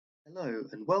Hello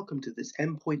and welcome to this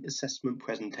endpoint assessment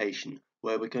presentation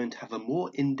where we're going to have a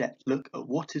more in-depth look at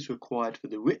what is required for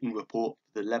the written report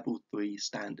for the Level 3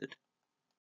 standard.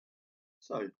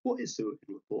 So, what is the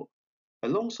written report?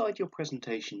 Alongside your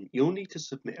presentation, you'll need to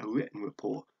submit a written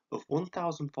report of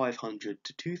 1,500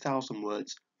 to 2,000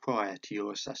 words prior to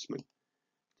your assessment.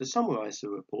 To summarise the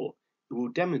report, it will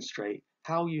demonstrate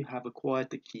how you have acquired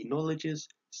the key knowledges,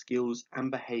 skills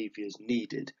and behaviours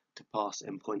needed to pass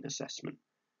endpoint assessment.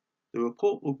 The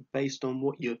report will be based on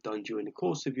what you have done during the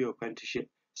course of your apprenticeship,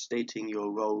 stating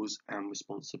your roles and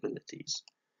responsibilities.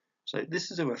 So this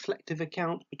is a reflective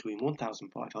account between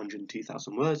 1,500 and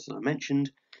 2,000 words, as I mentioned.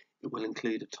 It will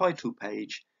include a title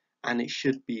page and it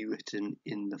should be written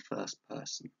in the first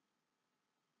person.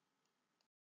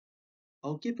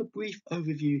 I'll give a brief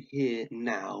overview here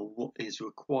now what is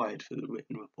required for the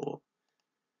written report.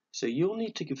 So you'll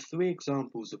need to give 3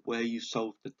 examples of where you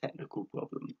solved the technical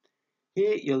problem.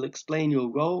 Here you'll explain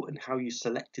your role and how you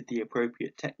selected the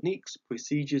appropriate techniques,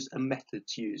 procedures and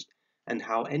methods used, and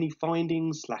how any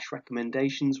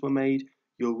findings/recommendations were made,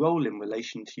 your role in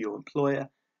relation to your employer,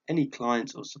 any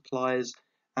clients or suppliers,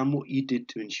 and what you did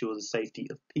to ensure the safety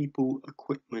of people,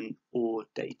 equipment or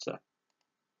data.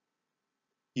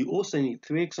 You also need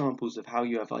 3 examples of how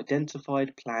you have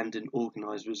identified, planned and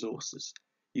organised resources.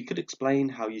 You could explain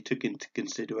how you took into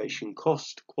consideration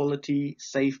cost, quality,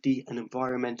 safety and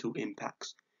environmental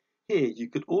impacts. Here you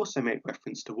could also make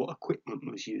reference to what equipment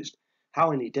was used,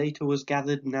 how any data was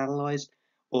gathered and analysed,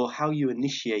 or how you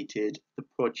initiated the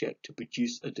project to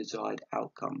produce a desired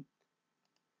outcome.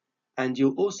 And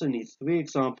you'll also need 3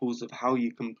 examples of how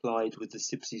you complied with the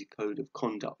CIBSE Code of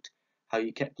Conduct, how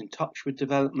you kept in touch with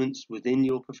developments within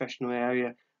your professional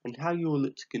area, and how you will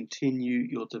look to continue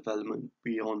your development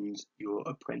beyond your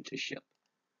apprenticeship.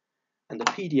 And a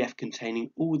PDF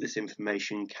containing all this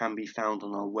information can be found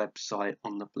on our website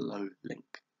on the below link.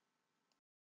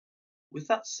 With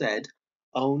that said,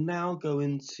 I'll now go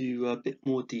into a bit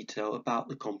more detail about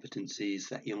the competencies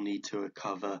that you'll need to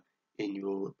recover in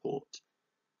your report.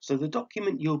 So the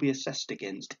document you'll be assessed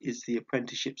against is the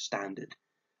Apprenticeship Standard.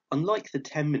 Unlike the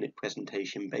 10-minute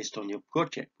presentation based on your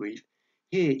project brief,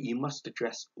 here you must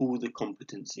address all the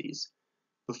competencies.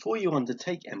 Before you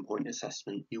undertake endpoint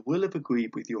assessment, you will have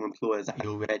agreed with your employer that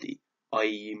you're ready, i.e.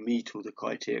 you meet all the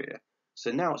criteria.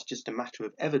 So now it's just a matter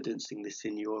of evidencing this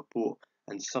in your report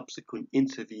and subsequent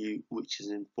interview which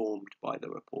is informed by the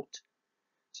report.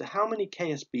 So how many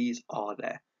KSBs are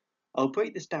there? I'll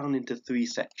break this down into 3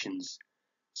 sections.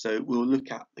 So we'll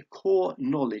look at the core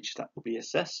knowledge that will be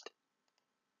assessed,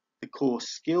 the core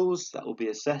skills that will be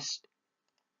assessed,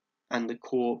 and the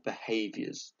core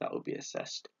behaviours that will be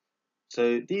assessed.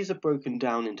 So these are broken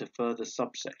down into further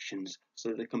subsections,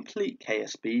 so the complete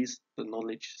KSBs, the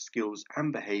knowledge, skills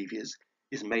and behaviours,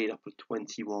 is made up of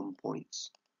 21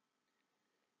 points.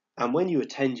 And when you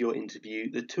attend your interview,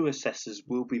 the 2 assessors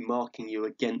will be marking you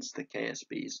against the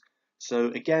KSBs. So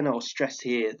again, I'll stress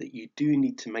here that you do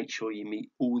need to make sure you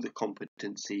meet all the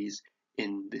competencies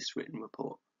in this written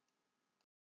report.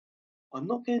 I'm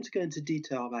not going to go into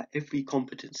detail about every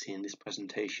competency in this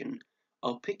presentation.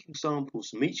 I'll pick examples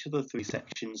from each of the 3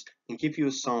 sections and give you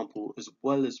a sample as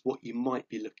well as what you might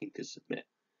be looking to submit.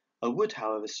 I would,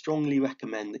 however, strongly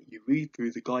recommend that you read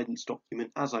through the guidance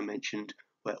document as I mentioned,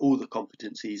 where all the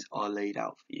competencies are laid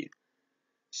out for you.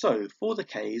 So for the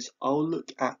Ks, I'll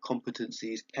look at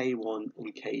competencies K1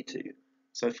 and K2.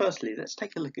 So firstly, let's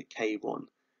take a look at K1.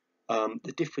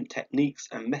 The different techniques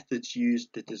and methods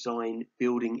used to design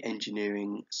building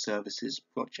engineering services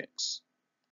projects.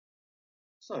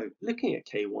 So, looking at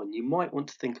K1, you might want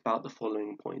to think about the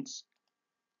following points.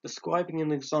 Describing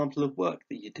an example of work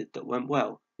that you did that went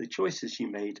well, the choices you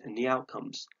made and the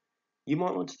outcomes. You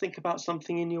might want to think about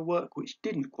something in your work which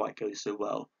didn't quite go so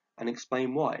well and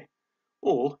explain why.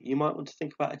 Or you might want to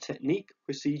think about a technique,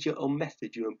 procedure or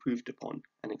method you improved upon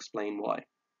and explain why.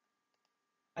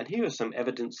 And here are some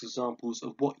evidence examples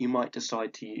of what you might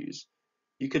decide to use.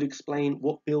 You could explain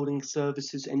what building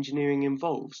services engineering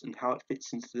involves and how it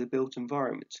fits into the built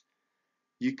environment.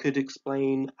 You could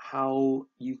explain how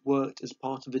you've worked as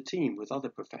part of a team with other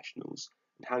professionals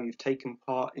and how you've taken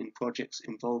part in projects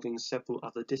involving several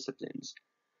other disciplines.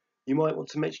 You might want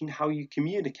to mention how you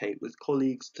communicate with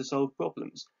colleagues to solve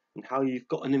problems and how you've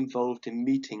gotten involved in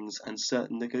meetings and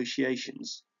certain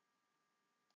negotiations.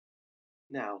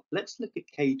 Now, let's look at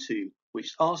K2,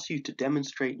 which asks you to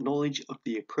demonstrate knowledge of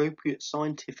the appropriate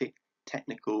scientific,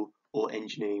 technical, or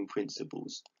engineering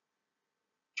principles.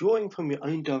 Drawing from your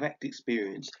own direct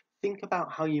experience, think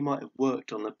about how you might have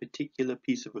worked on a particular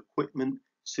piece of equipment,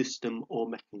 system, or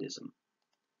mechanism.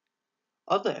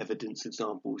 Other evidence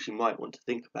examples you might want to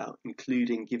think about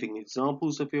including giving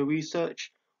examples of your research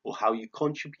or how you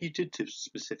contributed to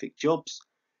specific jobs.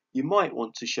 You might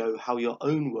want to show how your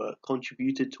own work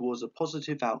contributed towards a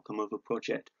positive outcome of a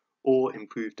project or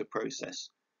improved a process.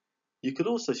 You could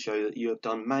also show that you have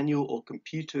done manual or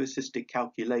computer-assisted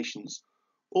calculations,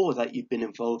 or that you've been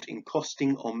involved in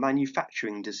costing or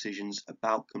manufacturing decisions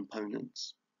about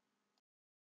components.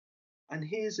 And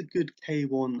here's a good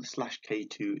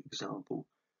K1/K2 example.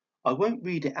 I won't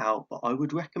read it out, but I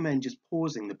would recommend just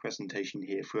pausing the presentation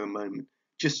here for a moment,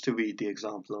 just to read the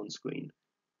example on screen.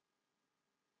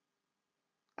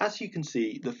 As you can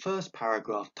see, the first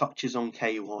paragraph touches on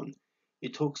K1.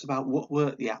 It talks about what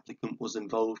work the applicant was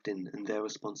involved in and their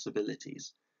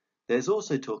responsibilities. There's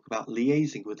also talk about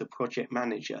liaising with the project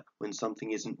manager when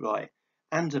something isn't right,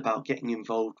 and about getting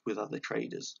involved with other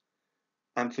traders.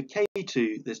 And for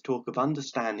K2, there's talk of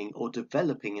understanding or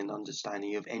developing an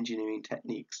understanding of engineering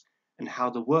techniques and how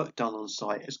the work done on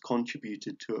site has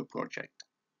contributed to a project.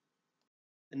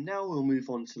 And now we'll move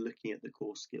on to looking at the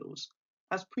core skills.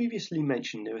 As previously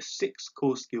mentioned, there are 6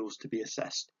 core skills to be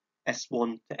assessed,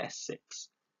 S1 to S6.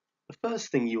 The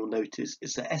first thing you'll notice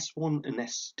is that S1 and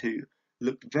S2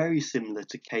 look very similar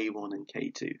to K1 and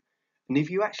K2. And if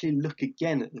you actually look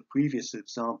again at the previous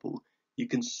example, you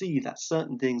can see that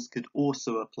certain things could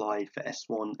also apply for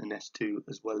S1 and S2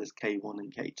 as well as K1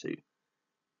 and K2.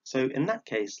 So in that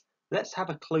case, let's have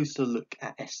a closer look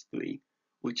at S3,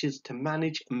 which is to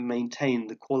manage and maintain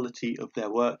the quality of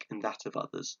their work and that of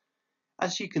others.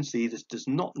 As you can see, this does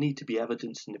not need to be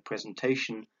evidenced in the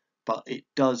presentation, but it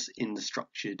does in the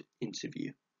structured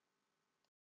interview.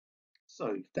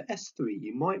 So for S3,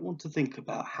 you might want to think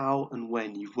about how and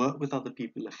when you've worked with other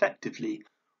people effectively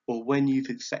or when you've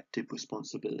accepted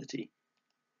responsibility.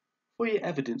 For your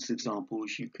evidence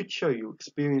examples, you could show your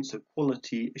experience of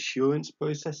quality assurance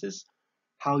processes,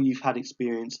 how you've had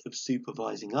experience of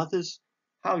supervising others,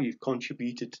 how you've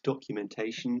contributed to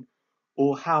documentation,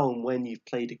 or how and when you've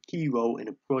played a key role in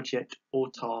a project or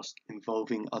task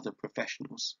involving other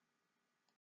professionals.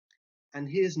 And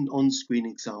here's an on-screen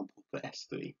example for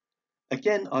S3.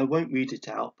 Again, I won't read it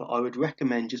out, but I would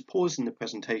recommend just pausing the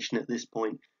presentation at this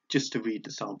point just to read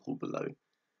the sample below.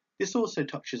 This also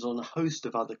touches on a host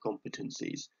of other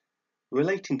competencies.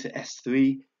 Relating to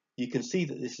S3, you can see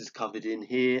that this is covered in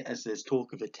here as there's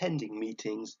talk of attending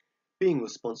meetings, being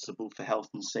responsible for health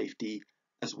and safety,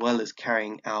 as well as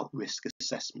carrying out risk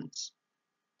assessments.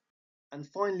 And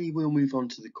finally, we'll move on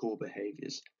to the core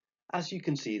behaviours. As you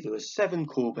can see, there are 7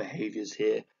 core behaviours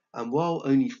here, and while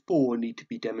only 4 need to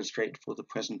be demonstrated for the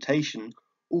presentation,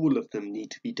 all of them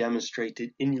need to be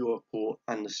demonstrated in your report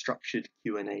and the structured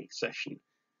Q&A session.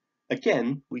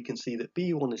 Again, we can see that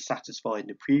B1 is satisfied in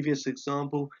the previous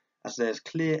example, as there's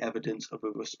clear evidence of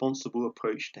a responsible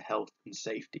approach to health and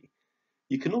safety.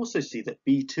 You can also see that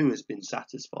B2 has been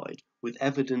satisfied, with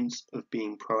evidence of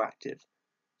being proactive.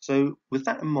 So with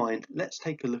that in mind, let's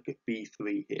take a look at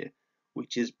B3 here,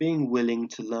 which is being willing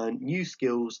to learn new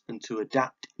skills and to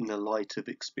adapt in the light of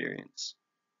experience.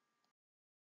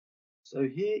 So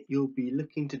here you'll be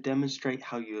looking to demonstrate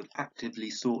how you have actively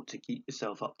sought to keep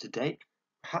yourself up to date,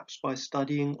 perhaps by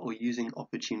studying or using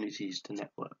opportunities to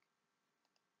network.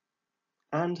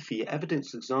 And for your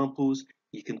evidence examples,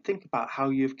 you can think about how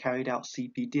you have carried out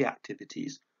CPD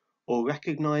activities or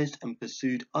recognised and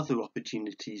pursued other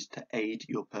opportunities to aid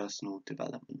your personal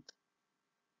development.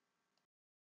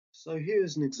 So here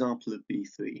is an example of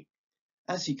B3.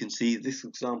 As you can see, this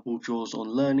example draws on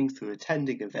learning through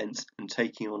attending events and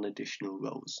taking on additional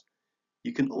roles.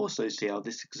 You can also see how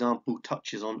this example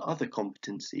touches on other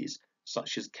competencies,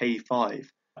 such as K5,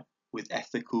 with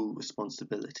ethical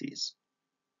responsibilities.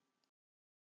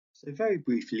 So very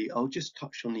briefly, I'll just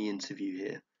touch on the interview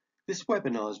here. This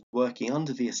webinar is working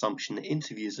under the assumption that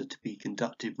interviews are to be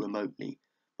conducted remotely,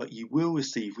 but you will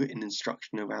receive written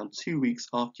instruction around 2 weeks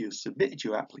after you've submitted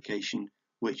your application,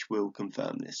 which will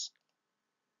confirm this.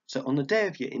 So on the day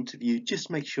of your interview, just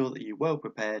make sure that you're well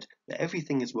prepared, that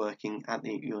everything is working, and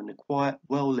that you're in a quiet,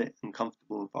 well-lit and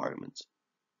comfortable environment.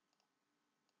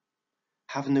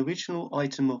 Have an original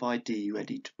item of ID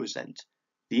ready to present.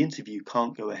 The interview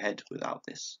can't go ahead without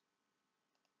this.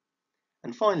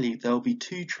 And finally, there will be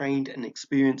 2 trained and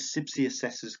experienced CIBSE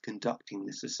assessors conducting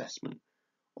this assessment.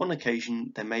 On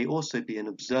occasion, there may also be an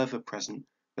observer present,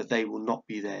 but they will not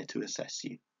be there to assess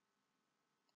you.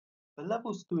 For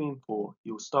levels 3 and 4,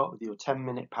 you'll start with your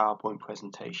 10-minute PowerPoint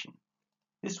presentation.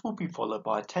 This will be followed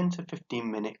by a 10 to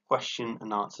 15-minute question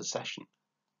and answer session.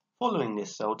 Following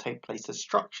this, there will take place a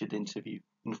structured interview,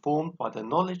 informed by the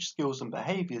knowledge, skills and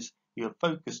behaviours you have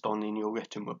focused on in your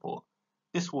written report.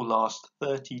 This will last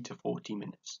 30 to 40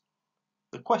 minutes.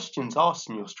 The questions asked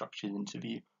in your structured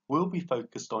interview will be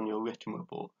focused on your written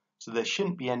report, so there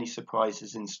shouldn't be any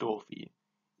surprises in store for you.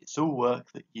 It's all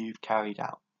work that you've carried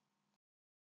out.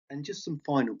 And just some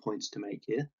final points to make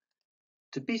here.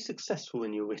 To be successful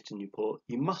in your written report,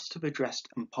 you must have addressed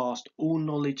and passed all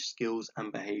knowledge, skills,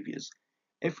 and behaviours.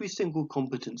 Every single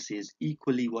competency is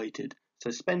equally weighted,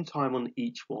 so spend time on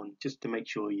each one just to make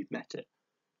sure you've met it.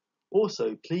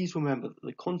 Also, please remember that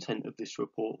the content of this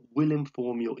report will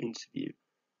inform your interview,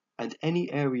 and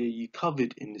any area you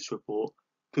covered in this report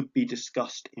could be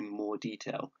discussed in more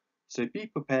detail. So be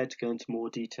prepared to go into more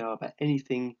detail about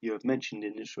anything you have mentioned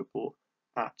in this report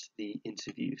at the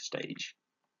interview stage.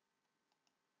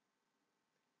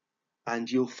 And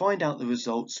you'll find out the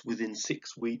results within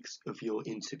 6 weeks of your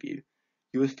interview.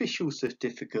 Your official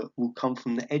certificate will come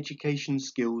from the Education,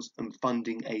 Skills and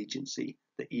Funding Agency,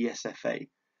 the ESFA,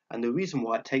 and the reason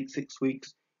why it takes 6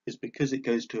 weeks is because it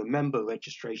goes to a member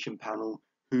registration panel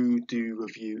who do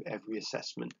review every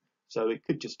assessment, so it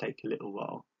could just take a little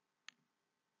while.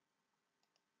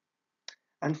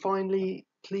 And finally,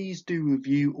 please do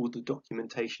review all the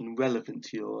documentation relevant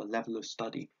to your level of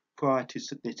study prior to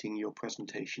submitting your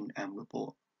presentation and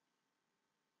report.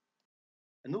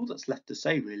 And all that's left to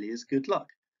say really is good luck.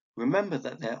 Remember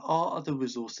that there are other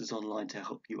resources online to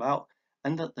help you out,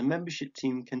 and that the membership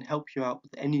team can help you out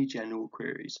with any general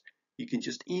queries. You can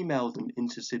just email them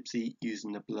into CIBSE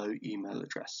using the below email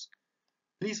address.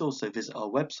 Please also visit our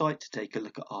website to take a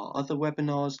look at our other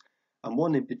webinars, and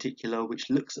one in particular which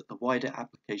looks at the wider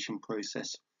application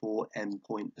process for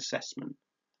endpoint assessment.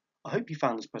 I hope you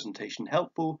found this presentation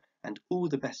helpful, and all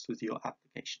the best with your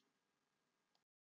application.